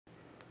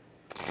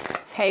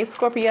Hey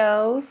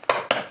Scorpios,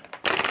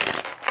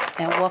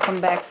 and welcome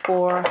back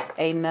for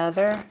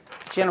another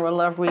general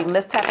love reading.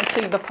 Let's tap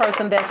into the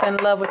person that's in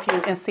love with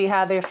you and see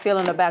how they're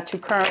feeling about you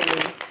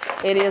currently.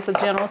 It is a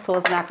general, so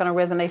it's not going to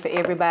resonate for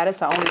everybody,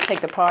 so I only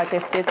take the part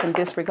that fits and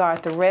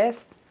disregard the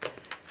rest.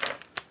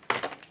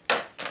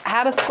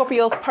 How does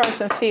Scorpio's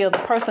person feel? The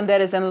person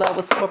that is in love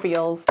with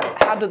Scorpios,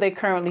 how do they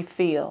currently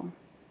feel?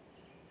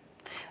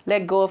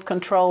 Let go of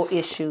control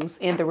issues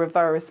in the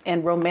reverse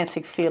and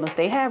romantic feelings.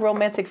 They have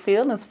romantic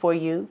feelings for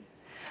you.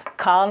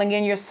 Calling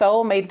in your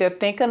soulmate, they're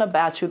thinking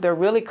about you. They're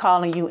really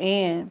calling you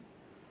in.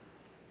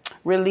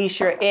 Release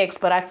your ex,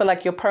 but I feel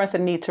like your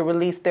person needs to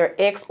release their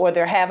ex or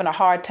they're having a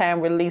hard time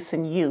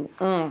releasing you.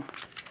 There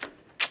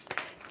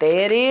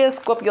it is,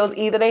 Scorpios.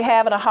 Either they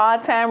having a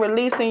hard time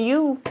releasing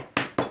you.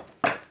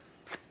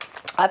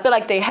 I feel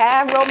like they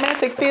have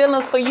romantic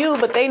feelings for you,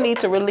 but they need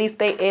to release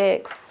their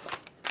ex.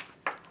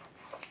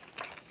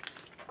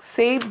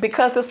 See,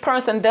 because this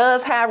person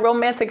does have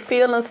romantic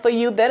feelings for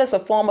you, that is a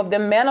form of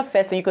them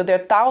manifesting you because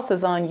their thoughts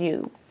is on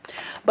you.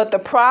 But the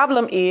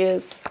problem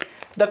is,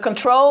 the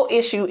control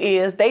issue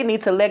is they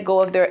need to let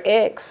go of their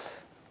ex.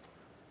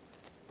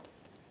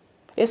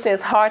 It says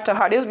heart to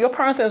heart. Your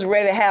person is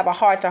ready to have a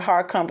heart to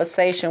heart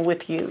conversation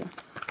with you.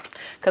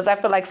 Because I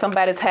feel like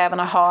somebody's having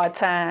a hard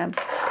time.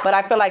 But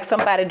I feel like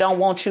somebody don't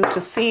want you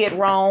to see it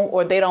wrong,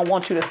 or they don't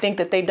want you to think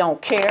that they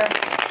don't care.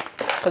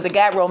 Because it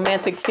got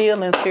romantic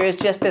feelings here. It's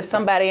just that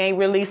somebody ain't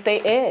released their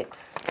ex.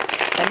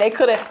 And they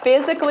could have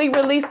physically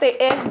released their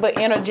ex, but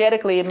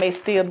energetically it may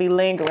still be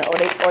lingering,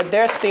 or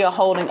they're still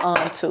holding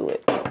on to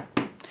it.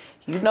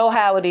 You know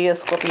how it is,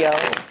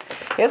 Scorpios.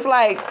 It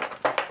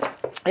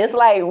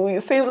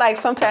seems like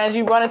sometimes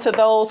you run into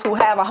those who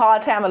have a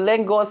hard time of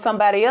letting go of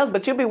somebody else,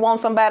 but you be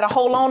wanting somebody to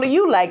hold on to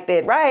you like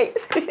that, right?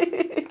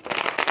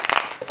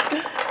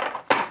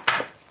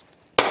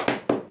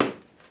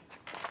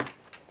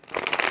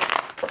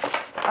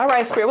 All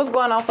right, Spirit, what's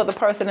going on for the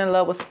person in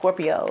love with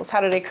Scorpios?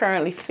 How do they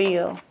currently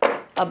feel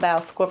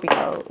about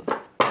Scorpios?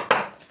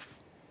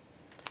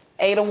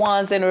 Eight of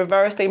Wands in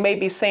reverse. They may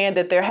be saying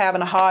that they're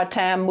having a hard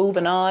time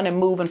moving on and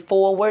moving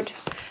forward.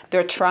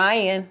 They're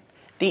trying.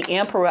 The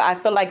Emperor, I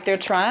feel like they're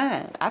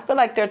trying.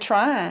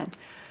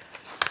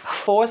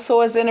 Four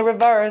Swords in the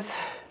reverse.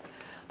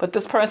 But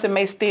this person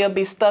may still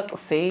be stuck.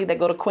 See, they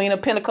go to Queen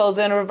of Pentacles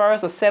in the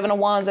reverse, or Seven of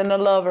Wands in the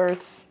Lovers.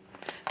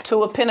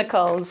 Two of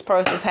Pentacles, this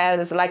person's had.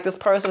 It's like this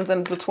person's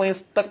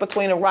stuck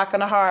between a rock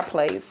and a hard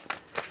place.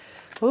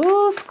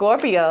 Ooh,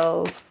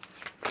 Scorpios.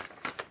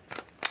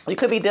 You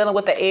could be dealing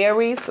with the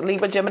Aries,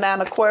 Libra, Gemini,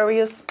 and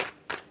Aquarius.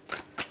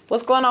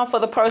 What's going on for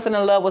the person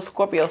in love with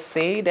Scorpio?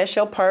 See, that's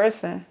your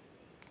person.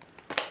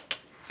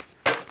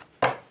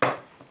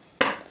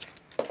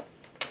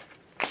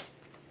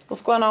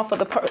 What's going on for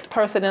the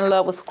person in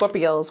love with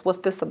Scorpios? What's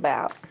this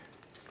about?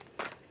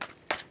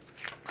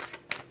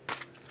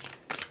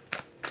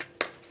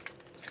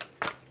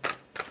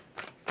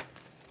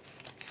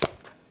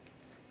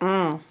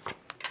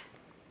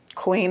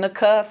 Queen of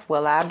Cups.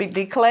 Well, I be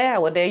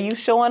declare. Well, there you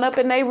showing up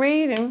in they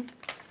reading.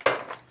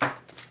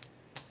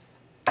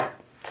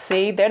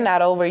 See, they're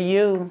not over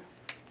you.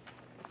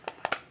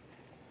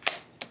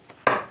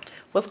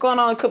 What's going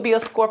on? It could be a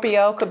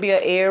Scorpio, could be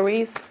an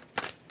Aries.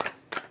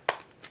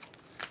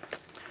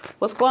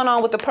 What's going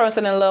on with the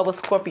person in love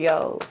with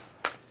Scorpios?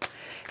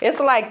 It's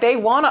like they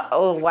want to,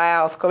 oh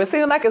wow, Scorpio. It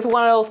seems like it's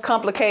one of those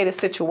complicated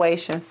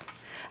situations.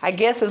 I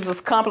guess it's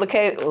as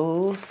complicated.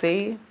 Ooh,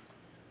 see?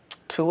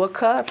 Two of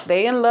Cups.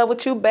 They in love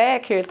with you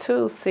back here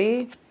too,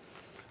 see?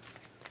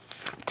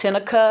 Ten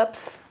of Cups.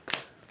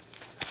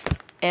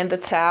 And the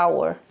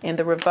Tower in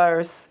the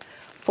reverse.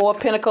 Four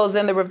of Pentacles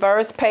in the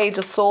reverse. Page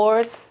of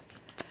Swords.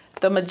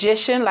 The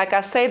Magician. Like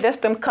I say, that's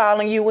them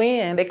calling you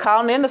in. They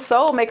calling in the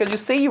soulmate because you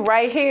see you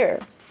right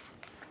here.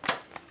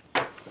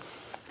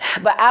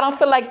 But I don't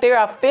feel like they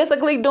are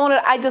physically doing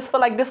it. I just feel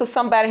like this is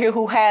somebody here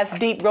who has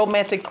deep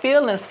romantic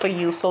feelings for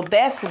you. So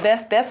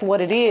that's what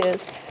it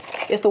is.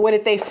 It's the way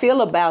that they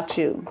feel about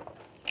you.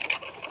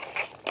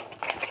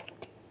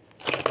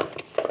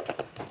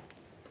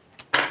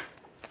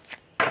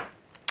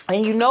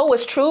 And you know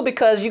it's true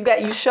because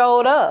you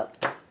showed up.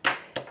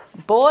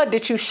 Boy,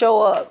 did you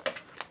show up.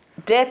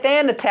 Death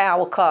and the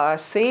Tower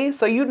card, see?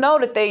 So you know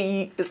that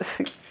they...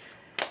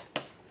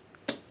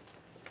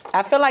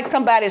 I feel like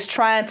somebody's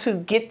trying to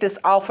get this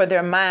off of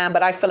their mind,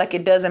 but I feel like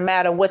it doesn't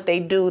matter what they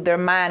do. Their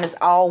mind is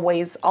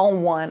always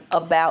on one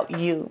about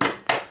you.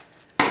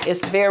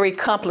 It's very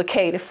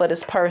complicated for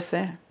this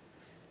person.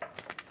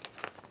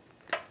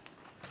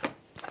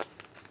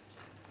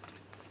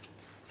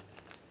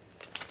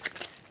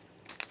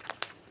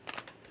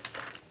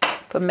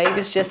 But maybe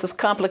it's just as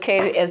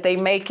complicated as they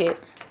make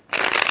it.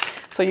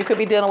 So you could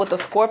be dealing with a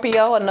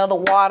Scorpio, another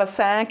water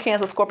sign,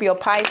 Cancer, Scorpio,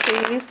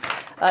 Pisces,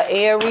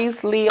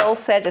 Aries, Leo,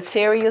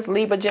 Sagittarius,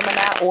 Libra,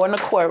 Gemini, or an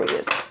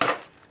Aquarius.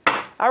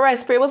 All right,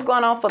 Spirit, what's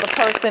going on for the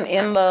person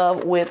in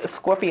love with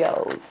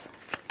Scorpios?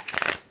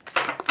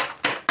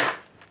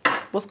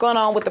 What's going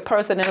on with the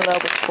person in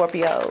love with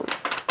Scorpios?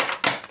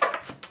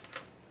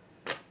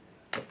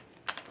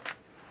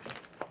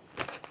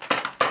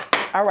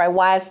 All right,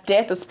 why is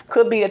death? This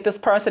could be that this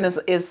person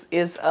is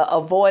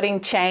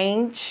avoiding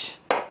change.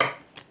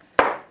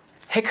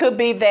 It could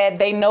be that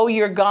they know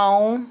you're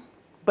gone,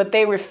 but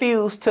they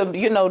refuse to,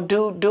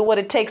 do what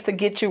it takes to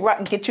get you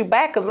right, get you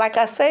back. Because like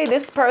I say,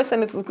 this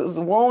person is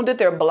wounded.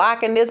 They're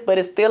blocking this, but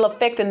it's still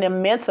affecting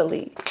them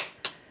mentally.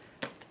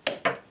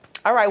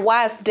 All right,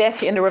 why is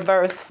death in the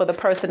reverse for the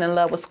person in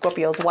love with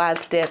Scorpios? Why is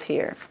death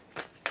here?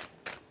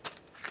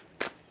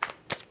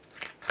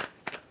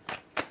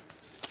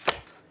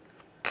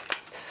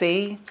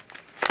 See,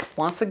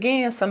 once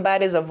again,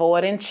 somebody's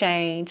avoiding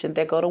change, and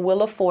they go to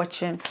Wheel of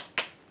Fortune.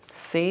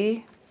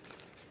 See,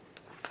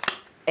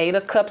 Eight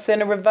of Cups in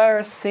the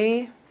reverse.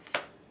 See,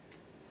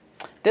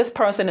 this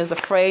person is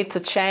afraid to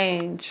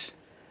change,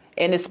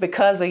 and it's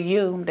because of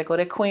you. They go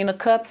to Queen of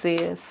Cups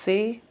is.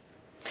 See,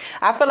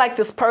 I feel like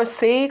this person,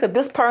 see, because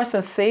this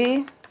person,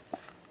 see,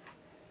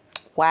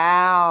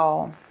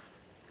 wow,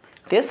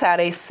 this how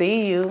they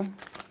see you.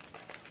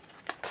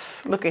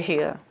 Look at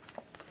here.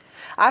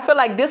 I feel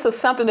like this is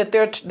something that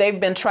they've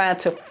been trying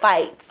to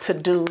fight to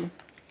do.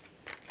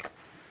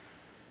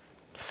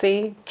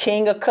 See,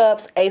 King of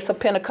Cups, Ace of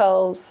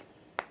Pentacles.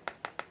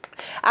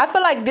 I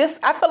feel like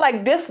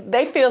this,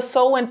 they feel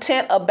so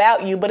intent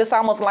about you, but it's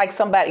almost like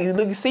somebody,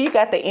 you see, you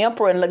got the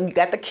Emperor and you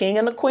got the King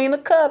and the Queen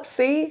of Cups,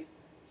 see?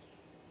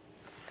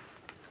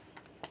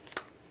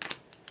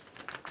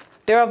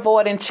 They're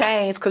avoiding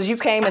change because you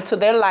came into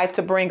their life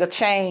to bring a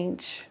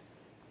change.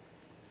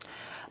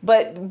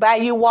 But by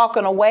you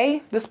walking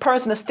away, this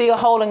person is still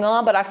holding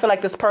on, but I feel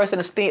like this person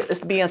is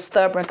being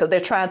stubborn because they're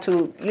trying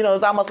to,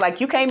 it's almost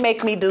like you can't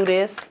make me do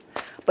this,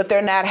 but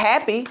they're not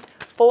happy.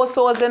 Four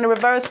Swords in the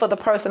reverse for the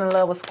person in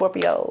love with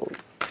Scorpios.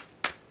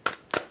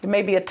 It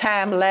may be a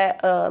time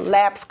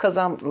lapse because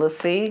let's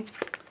see,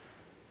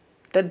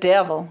 the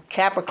Devil,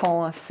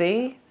 Capricorn,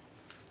 see?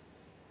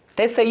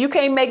 They say, you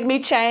can't make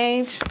me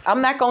change.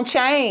 I'm not going to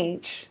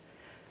change.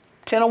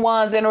 Ten of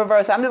Wands in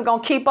reverse. I'm just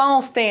going to keep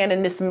on staying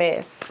in this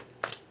mess.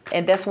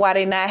 And that's why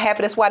they're not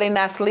happy. That's why they're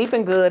not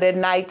sleeping good at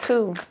night,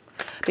 too.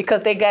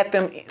 Because they got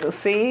them,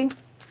 see?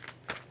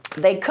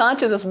 They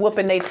conscience is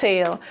whooping their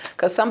tail.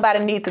 Because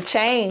somebody needs to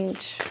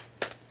change.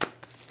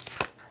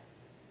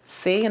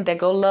 See? And there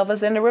go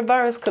Lovers in the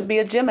reverse. Could be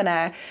a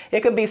Gemini.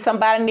 It could be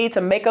somebody needs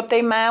to make up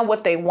their mind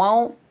what they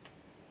want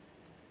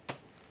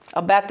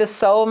about this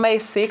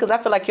soulmate, see? Because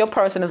I feel like your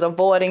person is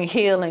avoiding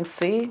healing,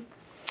 see?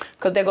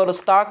 Because they go the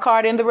Star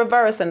card in the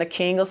reverse and the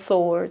King of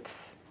Swords.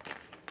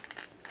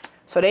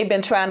 So they've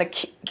been trying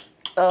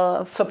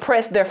to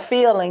suppress their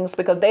feelings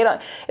because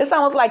it's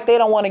almost like they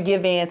don't want to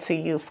give in to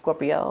you,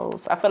 Scorpios.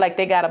 I feel like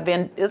they got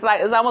to it's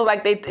almost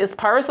like it's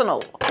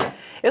personal.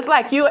 It's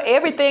like you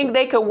everything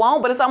they could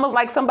want, but it's almost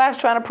like somebody's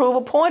trying to prove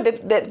a point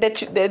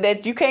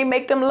that you can't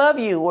make them love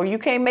you, or you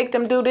can't make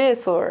them do this,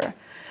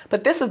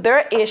 but this is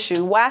their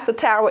issue. Why is the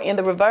Tower in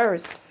the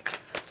reverse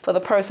for the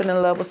person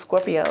in love with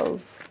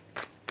Scorpios?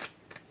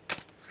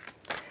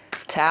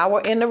 Tower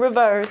in the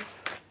reverse.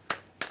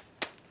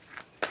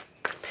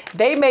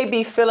 They may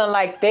be feeling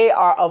like they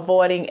are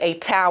avoiding a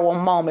Tower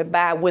moment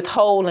by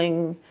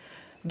withholding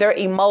their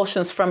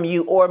emotions from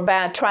you or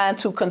by trying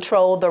to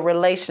control the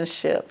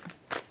relationship.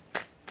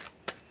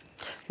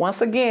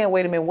 Once again,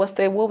 wait a minute,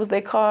 what was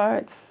their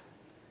cards?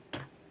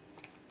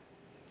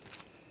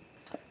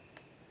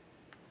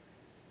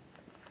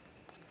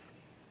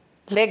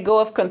 Let go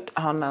of,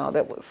 oh no,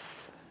 that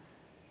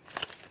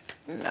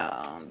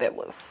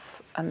was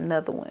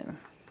another one.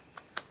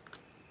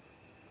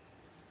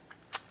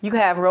 You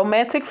have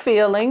romantic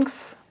feelings,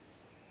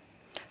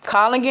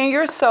 calling in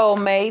your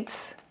soulmates,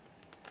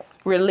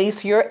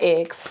 release your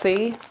ex.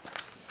 See,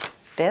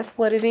 that's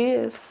what it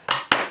is.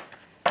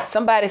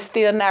 Somebody's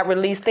still not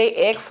released their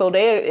ex, so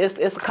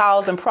it's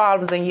causing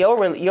problems in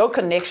your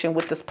connection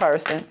with this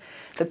person.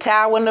 The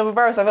Tower in the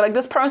reverse. I feel like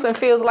this person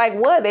feels like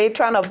what? They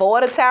trying to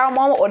avoid a Tower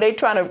moment, or they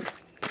trying to.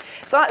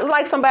 It's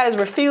like somebody's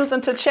refusing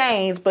to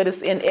change, but it's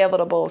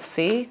inevitable.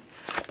 See,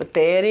 but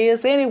there it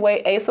is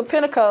anyway. Ace of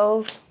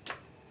Pentacles.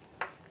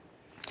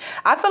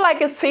 I feel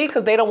like it's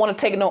because they don't want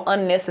to take no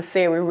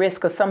unnecessary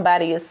risk because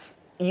somebody is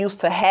used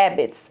to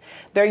habits.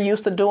 They're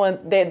used to doing,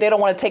 they don't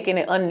want to take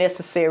any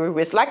unnecessary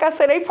risk. Like I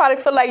said, they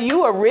probably feel like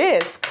you a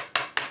risk.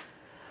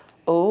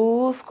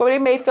 Oh, Scorpio, they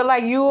may feel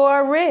like you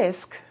are a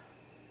risk.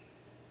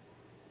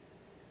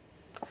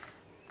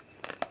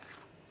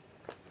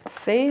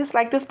 See, it's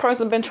like this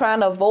person been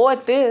trying to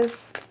avoid this.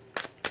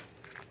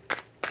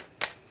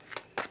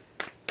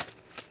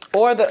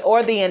 Or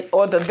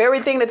the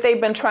very thing that they've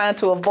been trying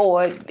to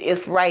avoid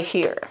is right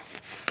here.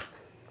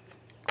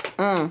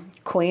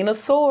 Queen of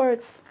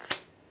Swords.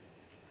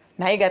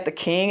 Now you got the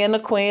King and the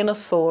Queen of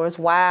Swords.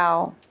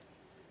 Wow.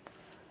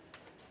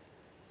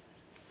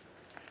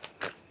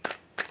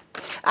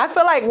 I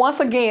feel like,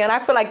 once again,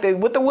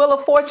 with the Wheel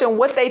of Fortune,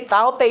 what they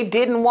thought they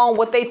didn't want,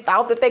 what they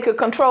thought that they could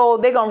control,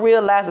 they're going to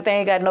realize that they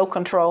ain't got no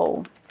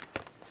control.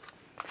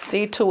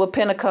 See, Two of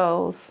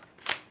Pentacles.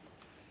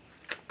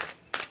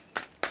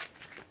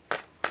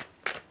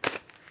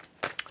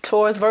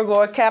 Taurus, Virgo,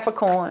 or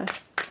Capricorn.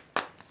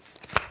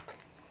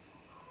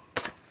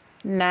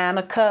 Nine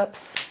of Cups.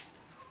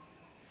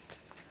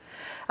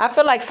 I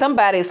feel like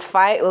somebody's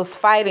was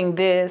fighting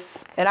this.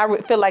 And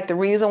I feel like the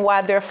reason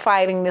why they're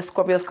fighting this,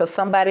 Scorpio, is because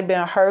somebody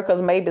been hurt,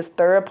 because maybe it's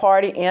third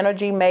party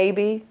energy,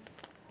 maybe.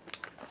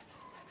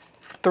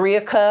 3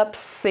 of Cups,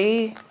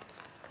 see?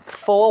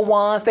 4 of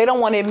Wands. They don't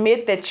want to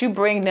admit that you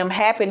bring them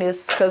happiness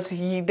because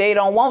they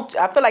don't want,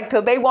 I feel like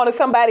because they wanted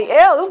somebody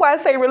else. That's why I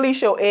say release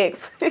your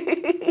ex.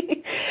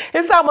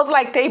 It's almost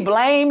like they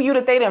blame you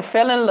that they done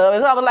fell in love.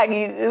 It's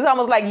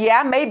almost like, yeah,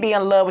 I may be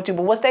in love with you,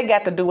 but what's they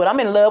got to do with it? I'm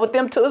in love with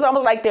them too. It's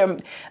almost like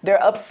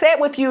they're upset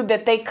with you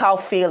that they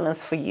caught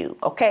feelings for you,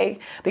 okay?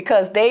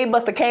 Because they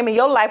must have came in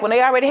your life when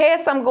they already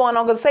had something going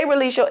on, because say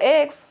release your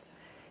ex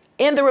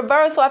in the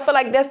reverse. So I feel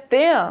like that's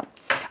them.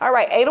 All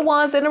right, 8 of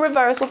Wands in the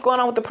reverse. What's going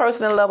on with the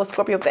person in love with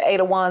Scorpio with the 8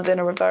 of Wands in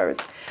the reverse?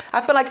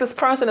 I feel like this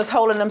person is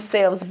holding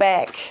themselves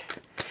back.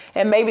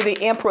 And maybe the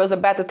Emperor is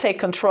about to take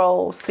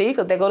control. See,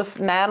 because they go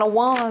to 9 of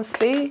Wands,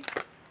 see?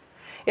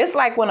 It's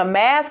like when a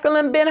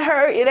masculine been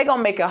hurt, they're going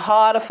to make it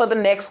harder for the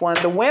next one.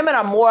 The women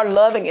are more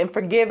loving and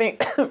forgiving.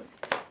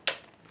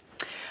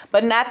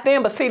 But not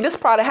them. But see, this is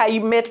probably how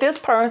you met this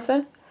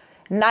person.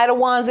 Knight of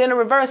Wands in the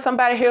reverse.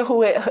 Somebody here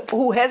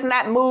who has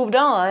not moved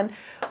on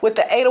with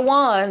the 8 of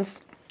Wands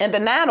and the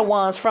 9 of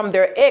Wands from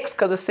their ex,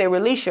 because it said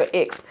release your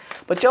ex.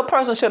 But your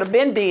person should have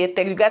been dead.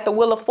 You got the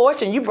Wheel of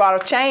Fortune. You brought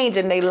a change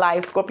in their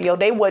life, Scorpio.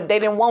 They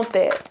didn't want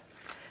that.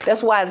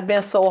 That's why it's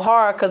been so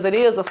hard, because it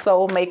is a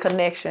soulmate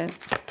connection.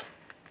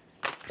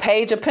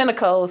 Page of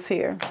Pentacles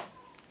here.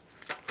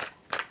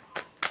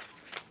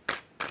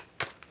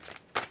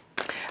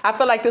 I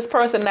feel like this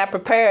person not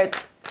prepared.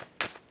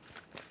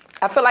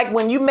 I feel like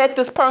when you met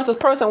this person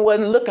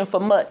wasn't looking for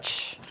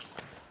much.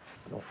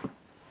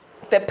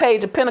 That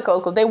Page of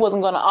Pentacles, because they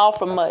wasn't going to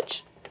offer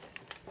much.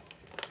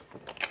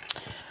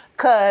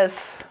 Because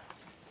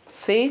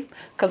I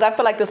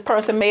feel like this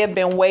person may have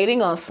been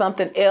waiting on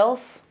something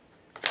else,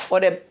 or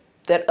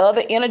that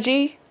other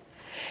energy.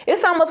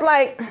 It's almost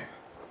like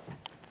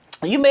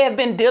you may have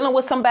been dealing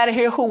with somebody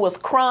here who was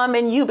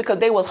crumbing you because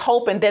they was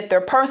hoping that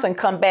their person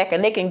come back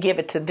and they can give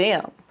it to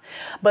them.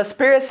 But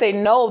Spirit say,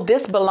 no,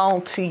 this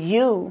belonged to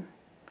you.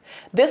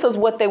 This is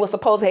what they were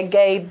supposed to have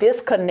gave this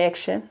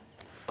connection,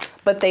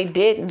 but they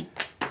didn't.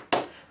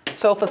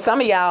 So for some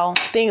of y'all,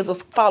 things are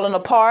falling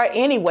apart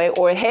anyway,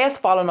 or it has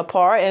fallen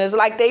apart, and it's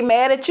like they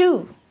mad at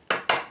you.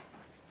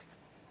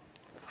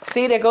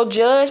 See, there go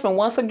judgment.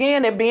 Once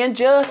again, they're being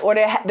judged, or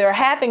they're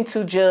having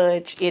to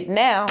judge it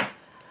now.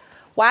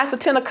 Why is the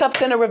 10 of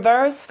Cups in the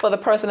reverse for the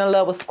person in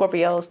love with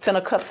Scorpios? 10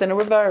 of Cups in the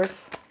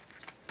reverse.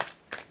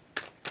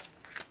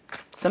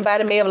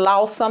 Somebody may have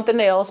lost something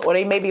else, or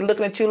they may be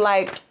looking at you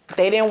like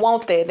they didn't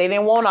want that. They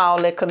didn't want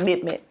all that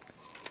commitment.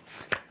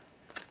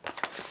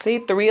 See,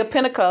 3 of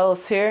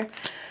Pentacles here.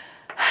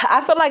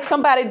 I feel like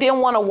somebody didn't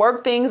want to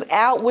work things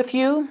out with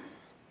you.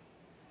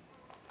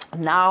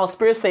 Now,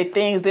 Spirit say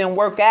things didn't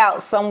work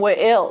out somewhere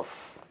else.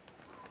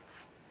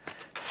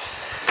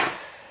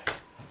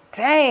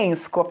 Dang,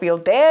 Scorpio,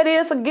 there it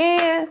is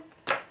again.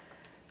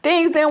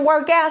 Things didn't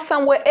work out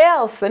somewhere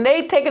else, and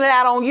they taking it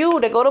out on you.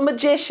 They go to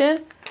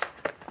Magician.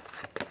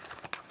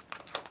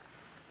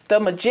 The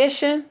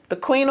Magician, the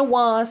Queen of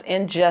Wands,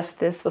 and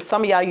Justice. For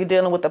some of y'all, you're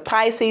dealing with the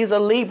Pisces or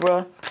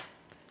Libra.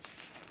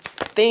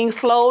 Things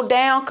slowed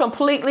down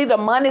completely. The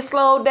money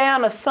slowed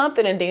down or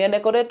something. And then they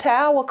go to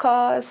Tower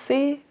cards.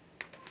 See?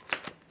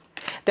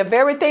 The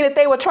very thing that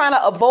they were trying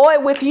to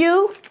avoid with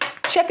you.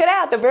 Check it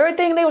out. The very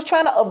thing they was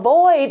trying to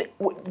avoid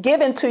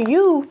giving to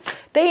you,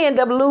 they end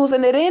up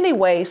losing it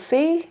anyway.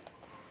 See?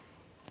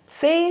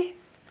 See?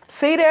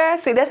 See there?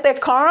 See, that's their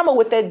karma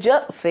with that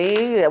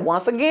see,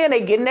 once again,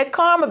 they getting that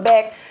karma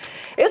back.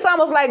 It's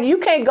almost like you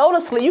can't go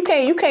to sleep. You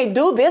can't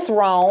do this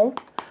wrong.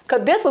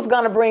 Because this is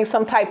going to bring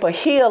some type of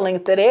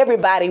healing that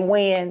everybody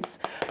wins.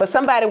 But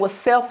somebody was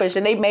selfish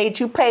and they made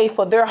you pay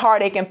for their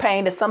heartache and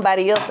pain that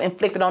somebody else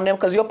inflicted on them,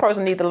 because your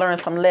person needs to learn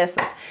some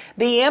lessons.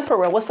 The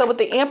Emperor. What's up with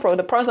the Emperor?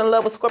 The person in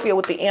love with Scorpio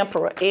with the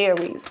Emperor,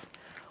 Aries.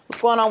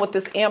 What's going on with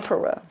this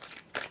Emperor?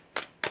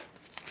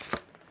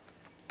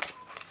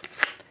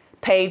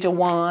 Page of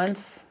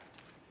Wands.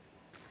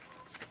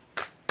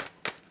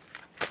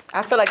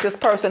 I feel like this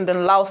person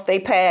done lost their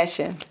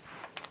passion.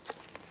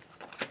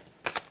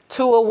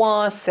 2 of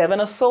Wands,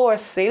 7 of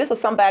Swords. See, this is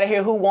somebody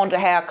here who wanted to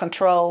have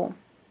control.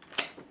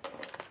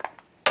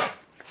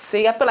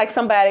 See, I feel like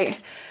somebody,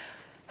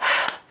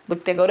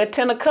 look, they go to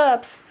 10 of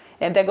Cups,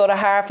 and they go to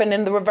Hierophant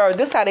in the reverse.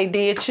 This is how they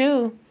did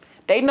you.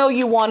 They know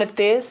you wanted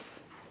this.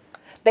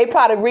 They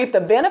probably reaped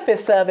the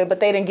benefits of it, but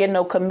they didn't get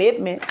no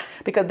commitment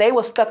because they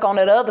were stuck on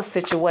that other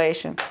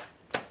situation.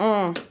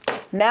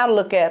 Now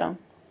look at them.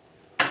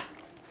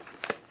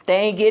 They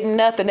ain't getting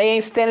nothing. They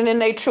ain't standing in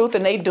their truth,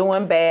 and they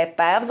doing bad.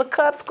 5 of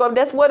Cups.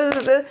 That's what it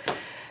is.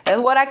 That's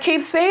what I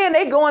keep saying.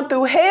 They going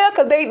through hell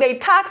because they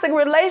toxic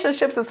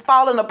relationships is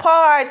falling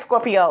apart,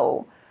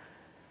 Scorpio.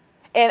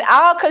 And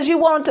all because you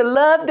wanted to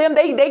love them,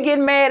 they get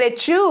mad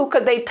at you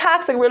because they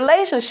toxic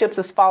relationships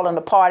is falling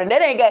apart. And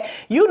that ain't got,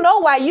 you know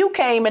why you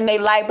came in their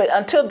life, but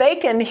until they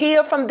can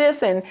heal from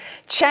this and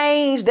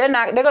change, they're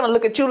gonna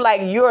look at you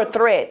like you're a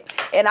threat.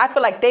 And I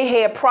feel like they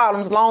had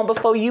problems long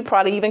before you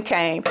probably even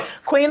came.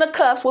 Queen of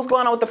Cups, what's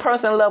going on with the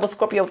person in love with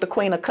Scorpio with the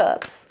Queen of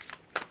Cups?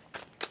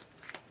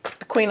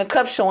 The Queen of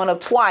Cups showing up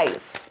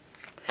twice.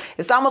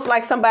 It's almost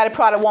like somebody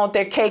probably want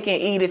their cake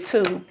and eat it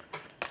too.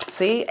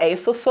 See,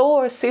 Ace of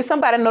Swords. See,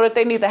 somebody know that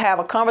they need to have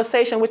a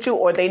conversation with you,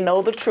 or they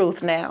know the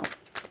truth now.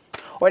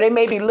 Or they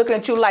may be looking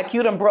at you like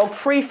you done broke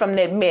free from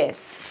that mess.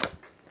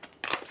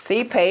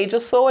 See, Page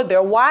of Swords,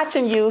 they're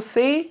watching you,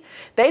 see?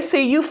 They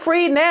see you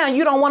free now.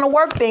 You don't want to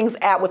work things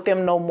out with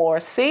them no more,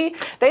 see?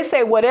 They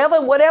say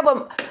whatever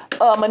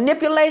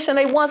manipulation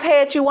they once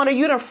had you under,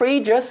 you done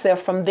freed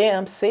yourself from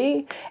them,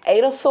 see?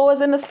 Eight of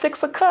Swords and the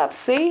Six of Cups,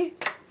 see?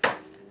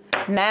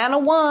 Nine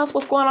of Wands.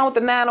 What's going on with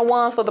the Nine of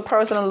Wands for the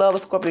person in love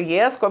with Scorpio?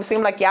 Yeah, Scorpio,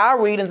 seems like y'all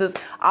readings is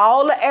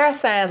all the air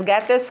signs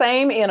got that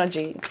same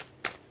energy.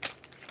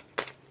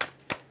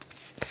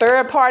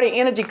 Third party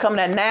energy coming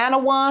at Nine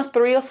of Wands,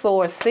 Three of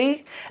Swords.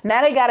 See?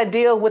 Now they got to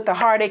deal with the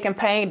heartache and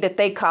pain that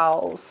they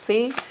cause.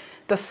 See?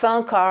 The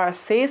Sun card.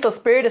 See? So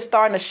Spirit is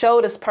starting to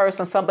show this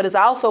person something, but it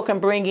also can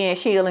bring in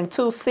healing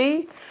too.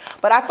 See?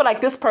 But I feel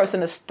like this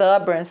person is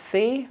stubborn.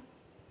 See?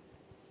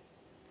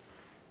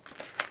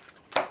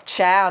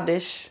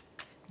 Childish.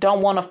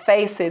 Don't want to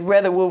face it,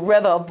 would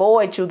rather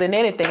avoid you than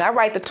anything. I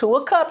write the Two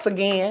of Cups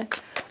again.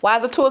 Why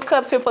is the Two of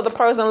Cups here for the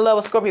person in love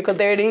with Scorpio? Because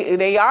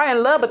they are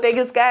in love, but they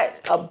just got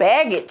a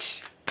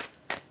baggage.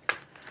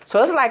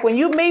 So it's like when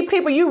you meet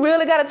people, you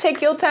really got to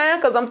take your time,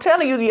 because I'm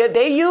telling you,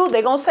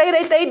 they're going to say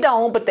that they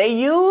don't, but they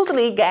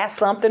usually got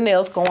something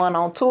else going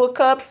on. Two of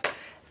Cups,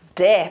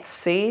 death,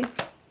 see?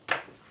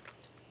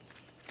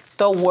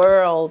 The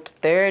World,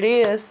 there it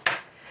is.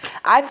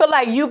 I feel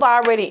like you've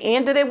already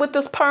ended it with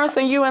this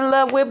person you're in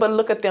love with, but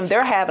look at them.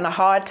 They're having a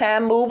hard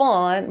time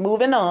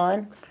moving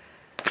on.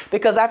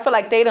 Because I feel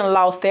like they done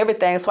lost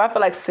everything. So I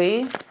feel like,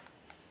 see,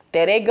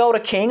 there they go,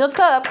 the King of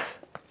Cups.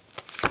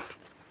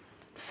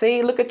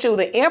 See, look at you,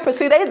 the Empress.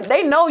 See,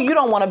 they know you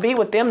don't want to be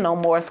with them no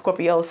more,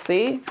 Scorpio,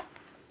 see?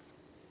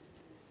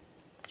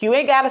 You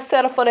ain't got to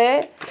settle for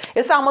that.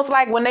 It's almost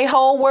like when their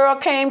whole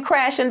world came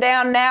crashing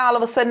down, now all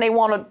of a sudden they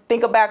want to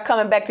think about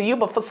coming back to you.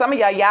 But for some of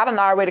y'all done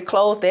already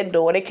closed that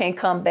door. They can't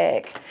come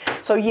back.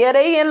 So yeah,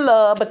 they in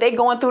love, but they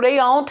going through their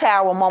own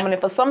tower moment.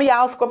 And for some of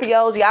y'all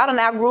Scorpios, y'all done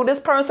outgrew this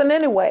person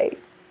anyway.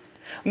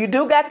 You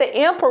do got the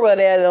Emperor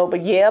there though,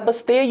 but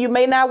still you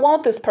may not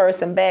want this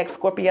person back,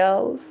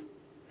 Scorpios.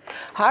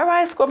 All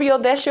right,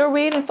 Scorpio, that's your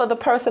reading for the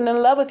person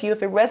in love with you.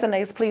 If it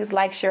resonates, please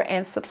like, share,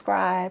 and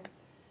subscribe.